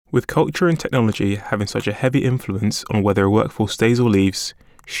With culture and technology having such a heavy influence on whether a workforce stays or leaves,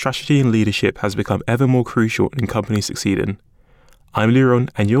 strategy and leadership has become ever more crucial in companies succeeding. I'm Liron,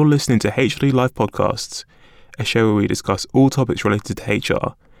 and you're listening to HLE Live Podcasts, a show where we discuss all topics related to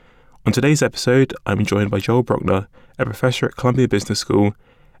HR. On today's episode, I'm joined by Joel Brockner, a professor at Columbia Business School, and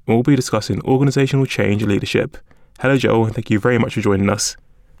we'll be discussing organizational change and leadership. Hello, Joel, and thank you very much for joining us.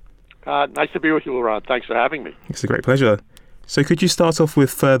 Nice to be with you, Laurent. Thanks for having me. It's a great pleasure. So could you start off with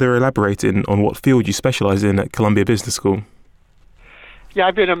further elaborating on what field you specialise in at Columbia Business School? Yeah,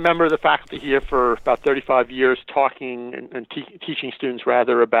 I've been a member of the faculty here for about 35 years, talking and teaching students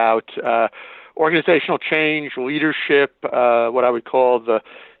rather about organizational change, leadership, what I would call the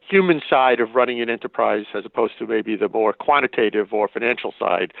human side of running an enterprise as opposed to maybe the more quantitative or financial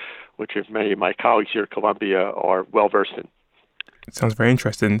side, which many of my colleagues here at Columbia are well versed in. It sounds very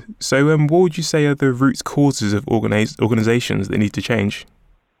interesting. So what would you say are the root causes of organizations that need to change?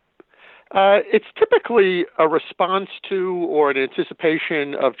 It's typically a response to or an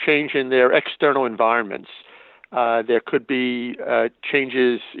anticipation of change in their external environments. There could be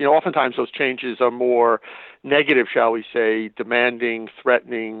changes, oftentimes those changes are more negative, shall we say, demanding,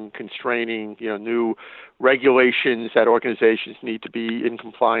 threatening, constraining, new regulations that organizations need to be in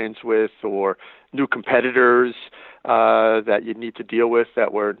compliance with, or new competitors that you need to deal with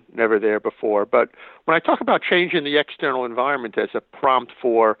that were never there before. But when I talk about change in the external environment as a prompt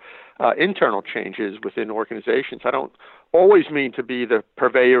for internal changes within organizations, I don't always mean to be the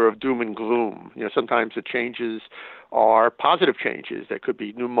purveyor of doom and gloom. Sometimes the changes are positive changes. There could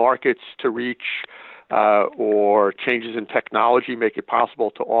be new markets to reach, or changes in technology make it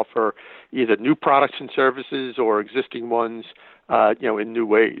possible to offer either new products and services or existing ones, in new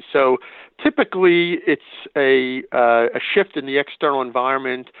ways. So typically it's a shift in the external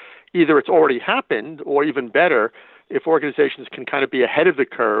environment. Either it's already happened, or even better, if organizations can kind of be ahead of the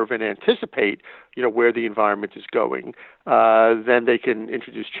curve and anticipate, where the environment is going, then they can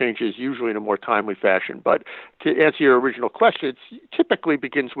introduce changes usually in a more timely fashion. But to answer your original question, it typically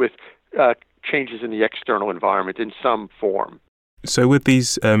begins with changes in the external environment in some form. So with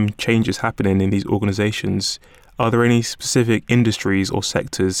these changes happening in these organizations, are there any specific industries or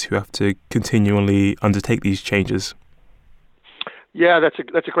sectors who have to continually undertake these changes? Yeah, that's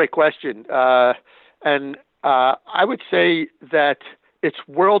a great question. And I would say that it's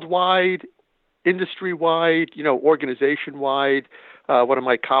worldwide, industry-wide, organization-wide. One of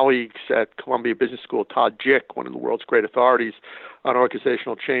my colleagues at Columbia Business School, Todd Jick, one of the world's great authorities on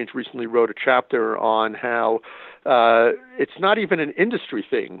organizational change, recently wrote a chapter on how it's not even an industry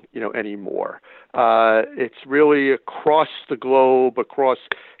thing, anymore. It's really across the globe, across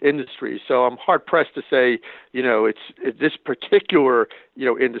industries. So I'm hard pressed to say, it's this particular,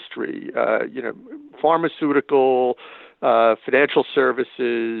 industry, pharmaceutical, financial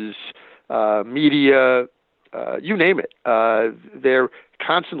services, media, you name it. They're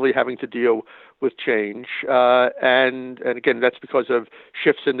constantly having to deal with change. And again, that's because of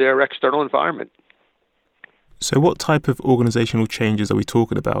shifts in their external environment. So what type of organizational changes are we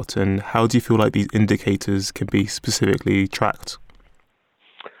talking about, and how do you feel like these indicators can be specifically tracked?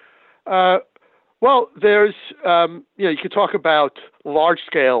 Well, there's, you could talk about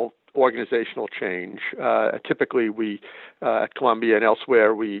large-scale organizational change. Typically, we at Columbia and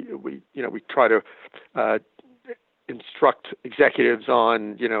elsewhere, we try to instruct executives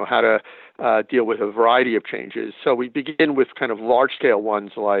on, how to deal with a variety of changes. So we begin with kind of large-scale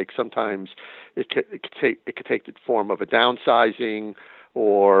ones, like sometimes it could take the form of a downsizing,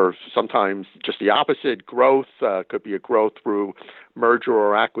 or sometimes just the opposite, growth. Could be a growth through merger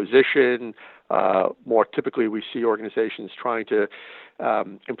or acquisition. More typically, we see organizations trying to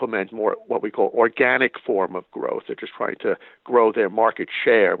implement more what we call organic form of growth. They're just trying to grow their market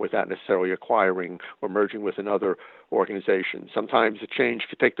share without necessarily acquiring or merging with another organization. Sometimes the change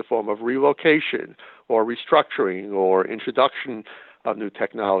could take the form of relocation or restructuring or introduction of new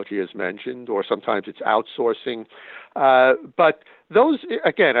technology, as mentioned, or sometimes it's outsourcing. But those,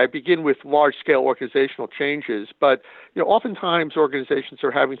 again, I begin with large-scale organizational changes, but oftentimes organizations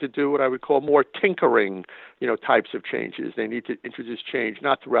are having to do what I would call more tinkering, types of changes. They need to introduce change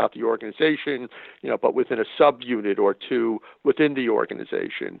not throughout the organization, but within a subunit or two within the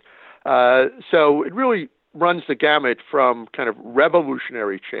organization. So it really runs the gamut from kind of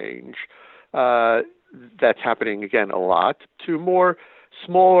revolutionary change that's happening, again, a lot, to more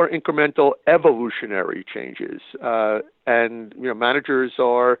smaller incremental evolutionary changes. And managers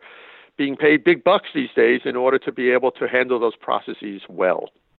are being paid big bucks these days in order to be able to handle those processes well.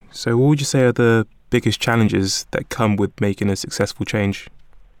 So what would you say are the biggest challenges that come with making a successful change?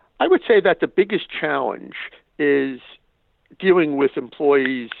 I would say that the biggest challenge is dealing with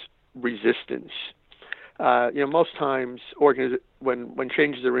employees' resistance. Most times when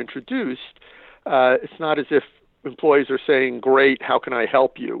changes are introduced, it's not as if employees are saying, "Great, how can I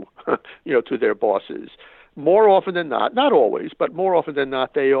help you?" To their bosses. More often than not always, but more often than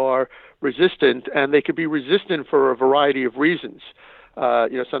not, they are resistant, and they could be resistant for a variety of reasons.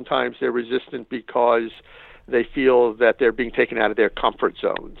 Sometimes they're resistant because they feel that they're being taken out of their comfort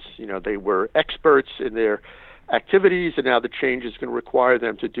zones. They were experts in their activities, and now the change is going to require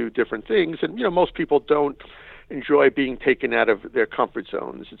them to do different things. And, most people don't enjoy being taken out of their comfort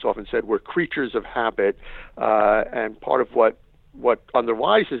zones. It's often said we're creatures of habit, and part of what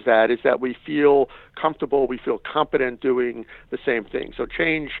underlies that is that we feel comfortable, we feel competent doing the same thing. So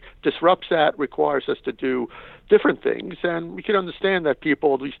change disrupts that, requires us to do different things, and we can understand that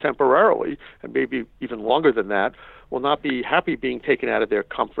people, at least temporarily, and maybe even longer than that, will not be happy being taken out of their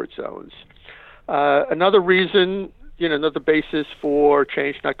comfort zones. Another reason, another basis for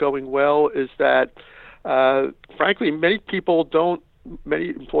change not going well is that, frankly, many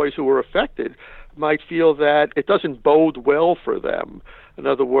employees who were affected might feel that it doesn't bode well for them. In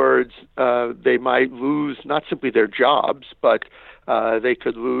other words, they might lose not simply their jobs, but they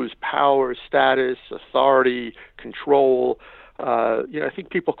could lose power, status, authority, control. I think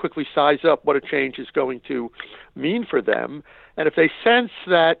people quickly size up what a change is going to mean for them. And if they sense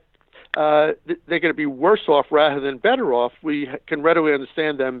that they're going to be worse off rather than better off, we can readily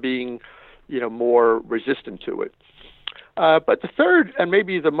understand them being, more resistant to it. But the third, and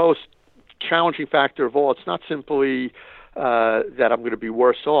maybe the most challenging factor of all, it's not simply that I'm going to be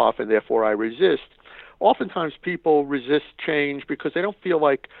worse off and therefore I resist. Oftentimes people resist change because they don't feel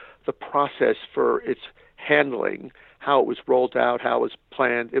like the process for its handling, how it was rolled out, how it was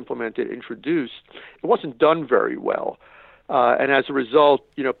planned, implemented, introduced, it wasn't done very well. And as a result,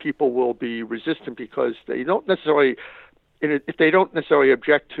 people will be resistant because they don't necessarily, if they don't necessarily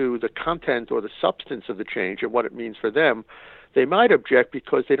object to the content or the substance of the change and what it means for them, they might object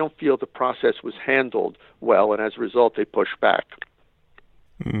because they don't feel the process was handled well, and as a result, they push back.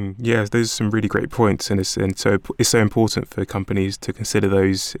 Yes, those are some really great points, and so it's so important for companies to consider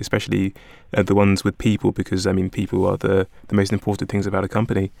those, especially the ones with people, because people are the most important things about a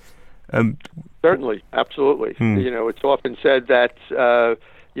company. Certainly, absolutely. It's often said that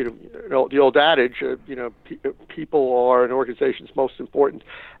the old adage, people are an organization's most important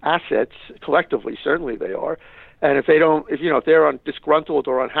assets collectively. Certainly, they are. And if they're disgruntled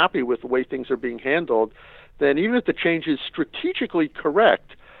or unhappy with the way things are being handled, then even if the change is strategically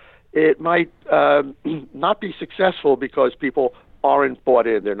correct, it might not be successful because people aren't bought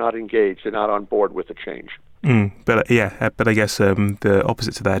in, they're not engaged, they're not on board with the change. But I guess the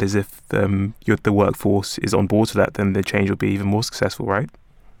opposite to that is if the workforce is on board to that, then the change will be even more successful, right?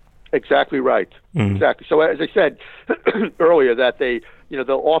 Exactly right. Exactly. So as I said earlier, that they'll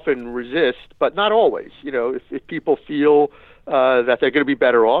often resist, but not always. If people feel that they're going to be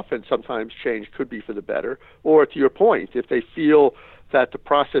better off, and sometimes change could be for the better, or to your point, if they feel that the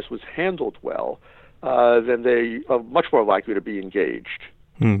process was handled well, then they are much more likely to be engaged.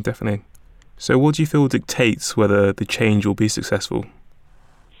 Definitely. So what do you feel dictates whether the change will be successful?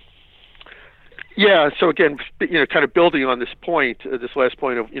 Yeah, so again, kind of building on this point, this last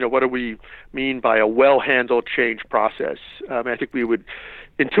point of, what do we mean by a well-handled change process? I think we would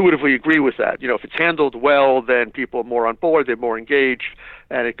intuitively agree with that. If it's handled well, then people are more on board, they're more engaged,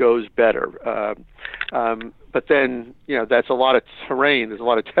 and it goes better. But then, that's a lot of terrain, there's a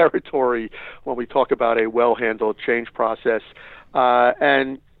lot of territory when we talk about a well-handled change process.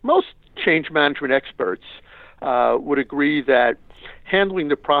 And most change management experts would agree that handling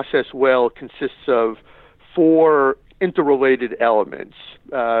the process well consists of 4 interrelated elements.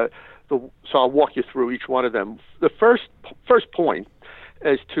 So I'll walk you through each one of them. The first point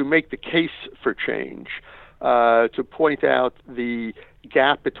is to make the case for change, to point out the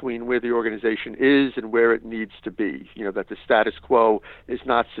gap between where the organization is and where it needs to be, that the status quo is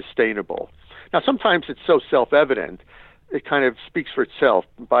not sustainable. Now, sometimes it's so self-evident, it kind of speaks for itself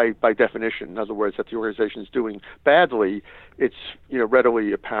by definition. In other words, that the organization is doing badly, it's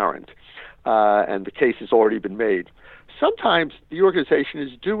readily apparent, and the case has already been made. Sometimes the organization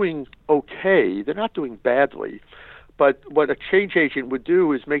is doing okay; they're not doing badly, but what a change agent would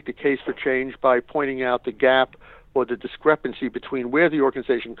do is make the case for change by pointing out the gap or the discrepancy between where the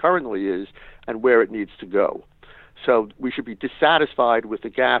organization currently is and where it needs to go. So we should be dissatisfied with the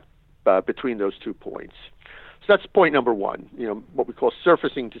gap between those 2 points. So that's point number 1, what we call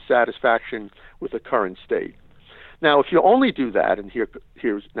surfacing dissatisfaction with the current state. Now, if you only do that, and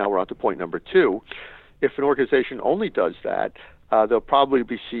here's now we're on to point number 2, if an organization only does that, They'll probably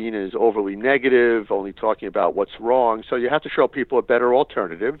be seen as overly negative, only talking about what's wrong. So you have to show people a better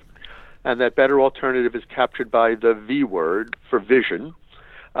alternative, and that better alternative is captured by the V word for vision.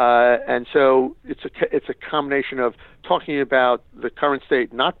 And so it's a combination of talking about the current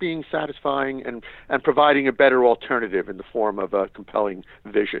state not being satisfying and providing a better alternative in the form of a compelling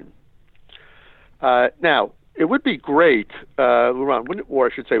vision. Now, it would be great, Luran,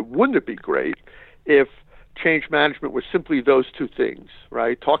 wouldn't it be great if change management was simply those two things,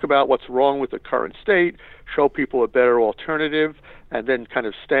 right? Talk about what's wrong with the current state, show people a better alternative, and then kind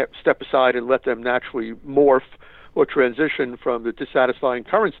of step aside and let them naturally morph or transition from the dissatisfying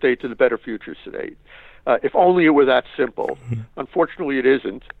current state to the better future state. If only it were that simple. Unfortunately, it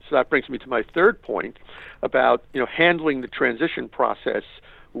isn't. So that brings me to my third point about handling the transition process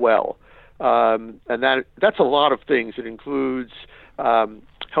well. And that's a lot of things. It includes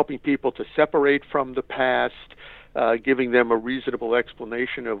helping people to separate from the past, giving them a reasonable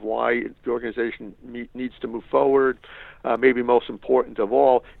explanation of why the organization needs to move forward, maybe most important of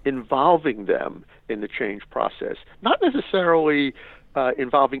all, involving them in the change process. Not necessarily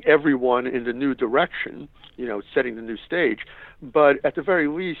involving everyone in the new direction, setting the new stage, but at the very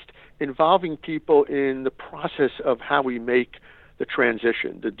least, involving people in the process of how we make the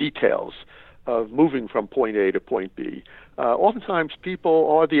transition, the details of moving from point A to point B. Oftentimes, people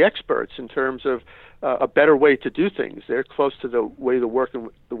are the experts in terms of a better way to do things. They're close to the way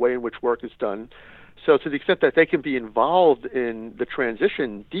in which work is done. So, to the extent that they can be involved in the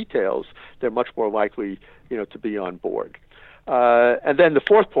transition details, they're much more likely, to be on board. And then the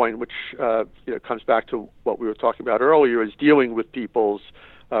fourth point, which comes back to what we were talking about earlier, is dealing with people's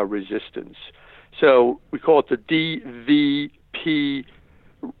resistance. So we call it the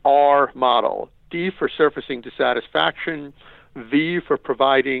DVPR model. D for surfacing dissatisfaction, V for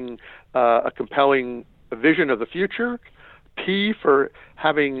providing a compelling vision of the future, P for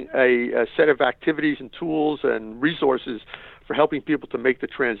having a set of activities and tools and resources for helping people to make the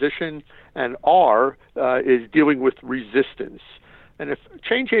transition, and R is dealing with resistance. And if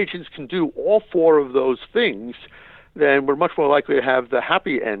change agents can do all four of those things, then we're much more likely to have the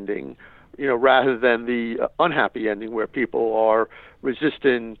happy ending, rather than the unhappy ending where people are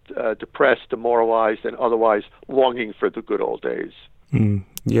resistant, depressed, demoralized, and otherwise longing for the good old days.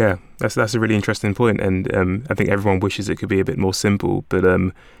 Yeah, that's a really interesting point, and I think everyone wishes it could be a bit more simple, but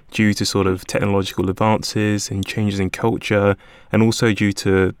due to sort of technological advances and changes in culture, and also due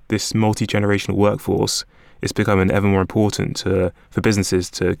to this multi-generational workforce, it's becoming ever more important for businesses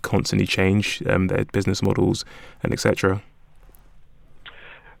to constantly change their business models and etc.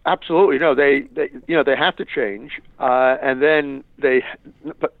 Absolutely, no. They have to change, and then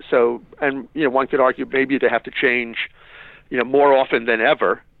one could argue maybe they have to change, more often than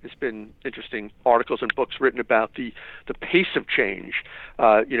ever. There's been interesting articles and books written about the pace of change,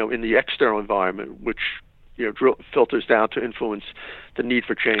 in the external environment, which filters down to influence the need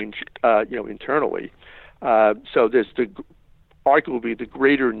for change, internally. So there's arguably the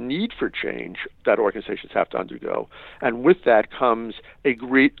greater need for change that organizations have to undergo. And with that comes a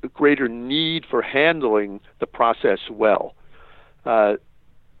greater need for handling the process well.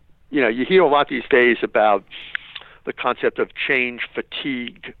 You hear a lot these days about the concept of change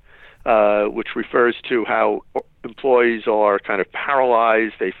fatigue, which refers to how employees are kind of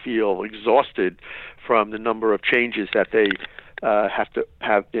paralyzed. They feel exhausted from the number of changes that they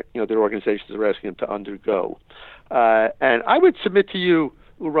have their organizations are asking them to undergo. And I would submit to you,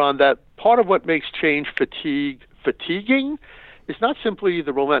 Luran, that part of what makes change fatiguing is not simply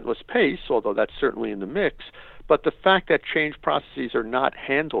the relentless pace, although that's certainly in the mix, but the fact that change processes are not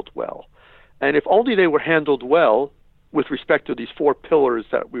handled well. And if only they were handled well with respect to these four pillars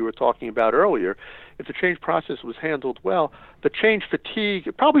that we were talking about earlier, if the change process was handled well, the change fatigue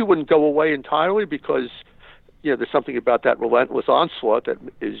probably wouldn't go away entirely because there's something about that relentless onslaught that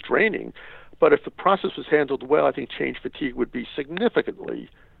is draining. But if the process was handled well, I think change fatigue would be significantly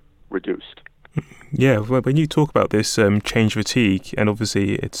reduced. Yeah, well, when you talk about this change fatigue, and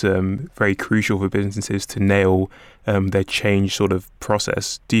obviously it's very crucial for businesses to nail their change sort of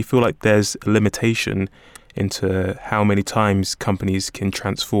process, do you feel like there's a limitation into how many times companies can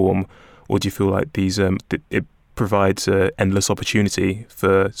transform, or do you feel like it provides endless opportunity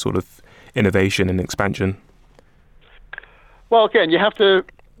for sort of innovation and expansion? Well, again, you have to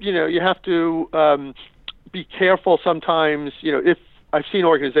be careful sometimes. If I've seen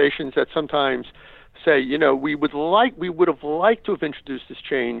organizations that sometimes say, we would have liked to have introduced this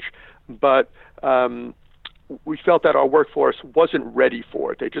change, but we felt that our workforce wasn't ready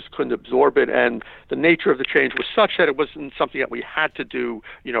for it. They just couldn't absorb it, and the nature of the change was such that it wasn't something that we had to do,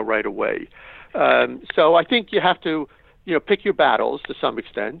 right away. So I think you have to pick your battles to some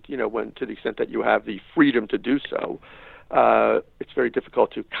extent, to the extent that you have the freedom to do so. It's very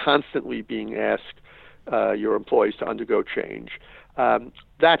difficult to constantly being asked your employees to undergo change.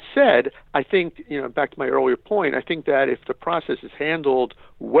 That said, I think, back to my earlier point, I think that if the process is handled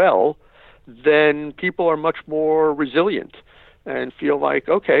well, then people are much more resilient and feel like,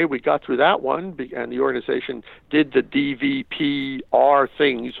 okay, we got through that one, and the organization did the DVPR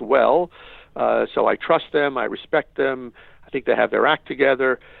things well, so I trust them, I respect them, I think they have their act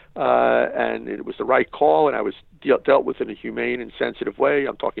together, and it was the right call, and I was dealt with in a humane and sensitive way.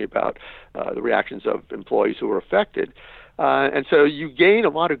 I'm talking about the reactions of employees who were affected. And so you gain a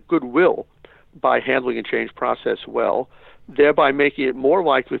lot of goodwill by handling a change process well, thereby making it more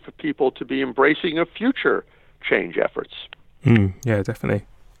likely for people to be embracing of future change efforts. Yeah, definitely.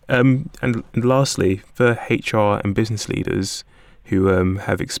 And lastly, for HR and business leaders who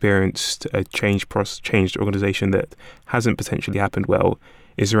have experienced a changed organization that hasn't potentially happened well,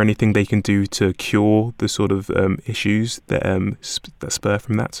 is there anything they can do to cure the sort of issues that spur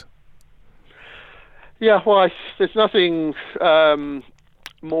from that? Yeah, well, there's nothing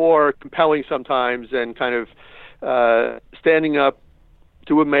more compelling sometimes than kind of standing up,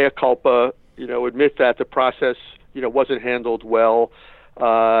 do a mea culpa, admit that the process, wasn't handled well,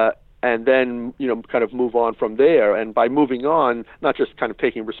 and then, kind of move on from there. And by moving on, not just kind of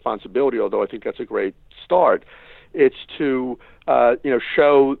taking responsibility, although I think that's a great start, it's to,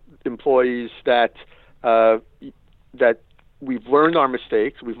 show employees that we've learned our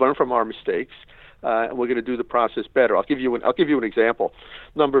mistakes, we've learned from our mistakes, and we're going to do the process better. I'll give you an example.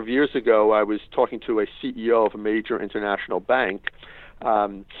 A number of years ago, I was talking to a CEO of a major international bank,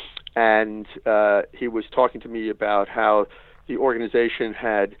 and he was talking to me about how the organization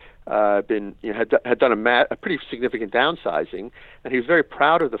had had done a pretty significant downsizing, and he was very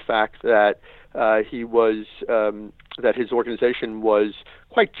proud of the fact that that his organization was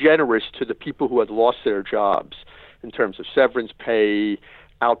quite generous to the people who had lost their jobs in terms of severance pay,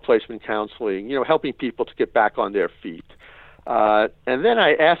 outplacement counseling, helping people to get back on their feet. And then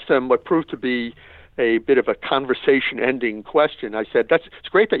I asked him what proved to be a bit of a conversation-ending question. I said, it's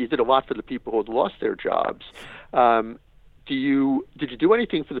great that you did a lot for the people who had lost their jobs. Did you do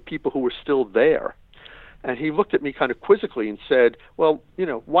anything for the people who were still there? And he looked at me kind of quizzically and said, well,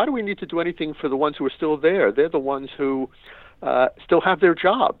 why do we need to do anything for the ones who are still there? They're the ones who still have their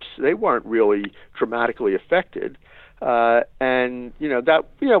jobs. They weren't really dramatically affected. And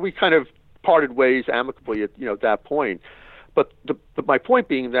we kind of parted ways amicably at that point. But my point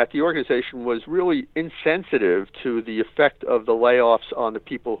being that the organization was really insensitive to the effect of the layoffs on the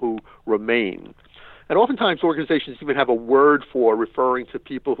people who remain. And oftentimes organizations even have a word for referring to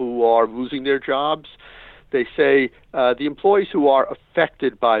people who are losing their jobs. They say the employees who are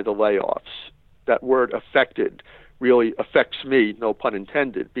affected by the layoffs. That word affected really affects me, no pun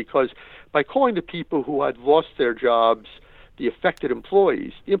intended, because by calling the people who had lost their jobs the affected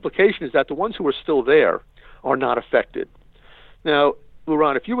employees, the implication is that the ones who are still there are not affected. Now,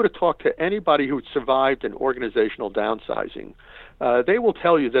 Luran, if you were to talk to anybody who had survived an organizational downsizing, they will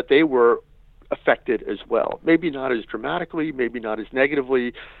tell you that they were affected as well. Maybe not as dramatically, maybe not as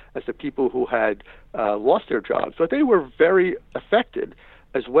negatively as the people who had lost their jobs, but they were very affected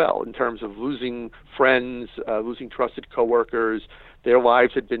as well in terms of losing friends, losing trusted coworkers. Their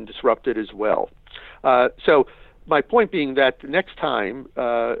lives had been disrupted as well. So my point being that the next time,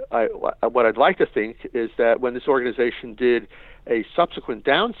 what I'd like to think is that when this organization did a subsequent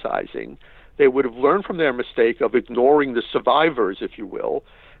downsizing, they would have learned from their mistake of ignoring the survivors, if you will,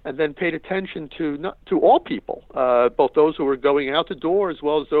 and then paid attention to all people, both those who are going out the door as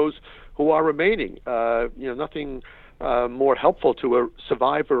well as those who are remaining. Nothing more helpful to a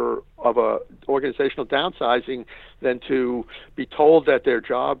survivor of a organizational downsizing than to be told that their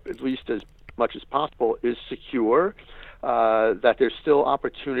job, at least as much as possible, is secure, that there's still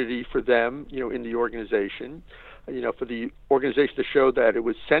opportunity for them, in the organization, for the organization to show that it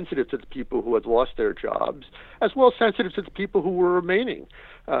was sensitive to the people who had lost their jobs, as well as sensitive to the people who were remaining,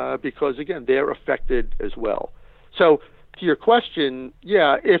 because again, they're affected as well. So to your question,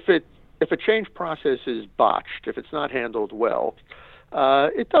 yeah, if a change process is botched, if it's not handled well,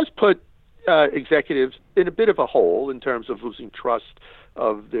 it does put executives in a bit of a hole in terms of losing trust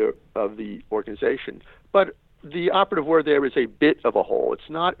of the organization. But the operative word there is a bit of a hole. It's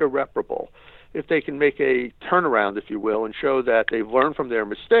not irreparable. If they can make a turnaround, if you will, and show that they've learned from their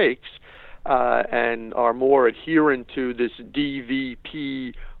mistakes and are more adherent to this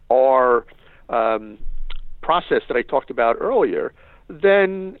DVPR process that I talked about earlier,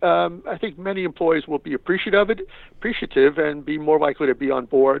 then I think many employees will be appreciative and be more likely to be on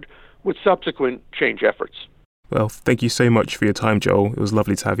board with subsequent change efforts. Well, thank you so much for your time, Joel. It was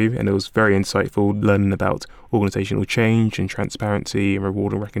lovely to have you, and it was very insightful learning about organisational change and transparency and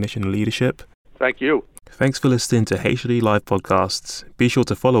reward and recognition and leadership. Thank you. Thanks for listening to HRD Live Podcasts. Be sure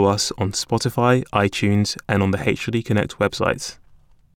to follow us on Spotify, iTunes, and on the HRD Connect website.